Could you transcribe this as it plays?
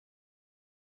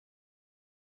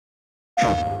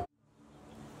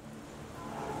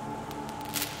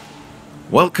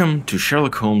Welcome to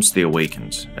Sherlock Holmes The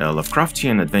Awakened, a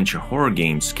Lovecraftian adventure horror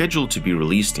game scheduled to be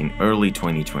released in early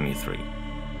 2023.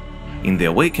 In The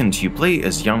Awakened, you play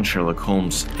as young Sherlock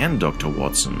Holmes and Dr.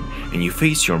 Watson, and you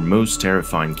face your most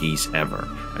terrifying case ever,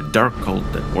 a dark cult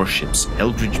that worships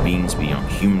eldritch beings beyond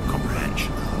human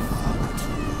comprehension.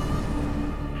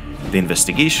 The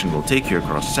investigation will take you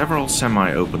across several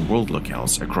semi-open world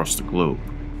locales across the globe.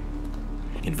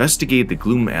 Investigate the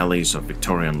gloom alleys of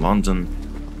Victorian London,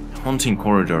 haunting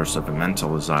corridors of a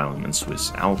mental asylum in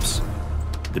Swiss Alps,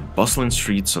 the bustling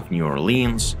streets of New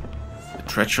Orleans, the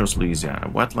treacherous Louisiana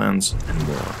wetlands, and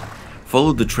more.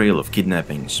 Follow the trail of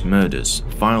kidnappings, murders,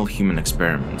 vile human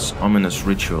experiments, ominous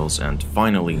rituals, and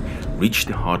finally, reach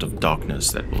the heart of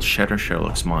darkness that will shatter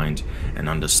Sherlock's mind and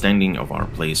understanding of our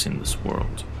place in this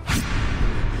world.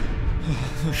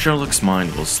 Sherlock's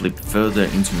mind will slip further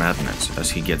into madness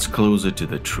as he gets closer to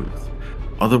the truth.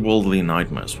 Otherworldly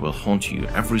nightmares will haunt you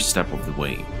every step of the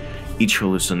way. Each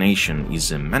hallucination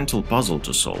is a mental puzzle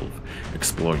to solve.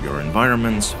 Explore your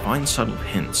environments, find subtle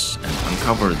hints, and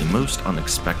uncover the most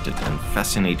unexpected and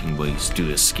fascinating ways to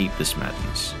escape this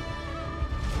madness.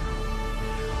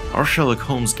 Our Sherlock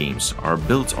Holmes games are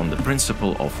built on the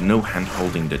principle of no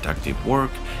hand-holding detective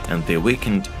work, and The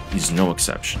Awakened is no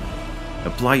exception.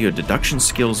 Apply your deduction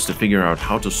skills to figure out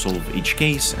how to solve each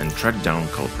case and track down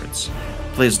culprits.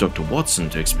 Play as Dr. Watson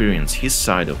to experience his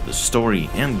side of the story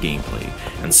and gameplay,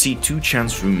 and see two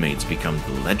chance roommates become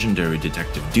the legendary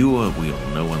detective duo we all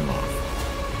know and love.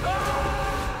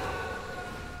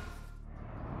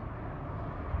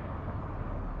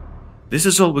 This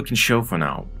is all we can show for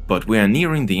now, but we are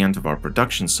nearing the end of our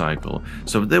production cycle,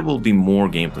 so there will be more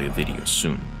gameplay videos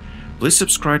soon. Please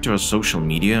subscribe to our social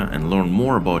media and learn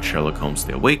more about Sherlock Holmes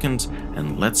The Awakened,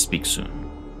 and let's speak soon.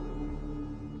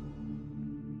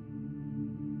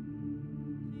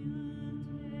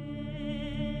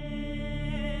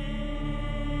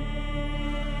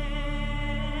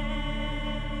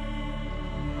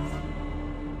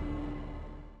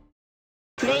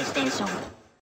 PlayStation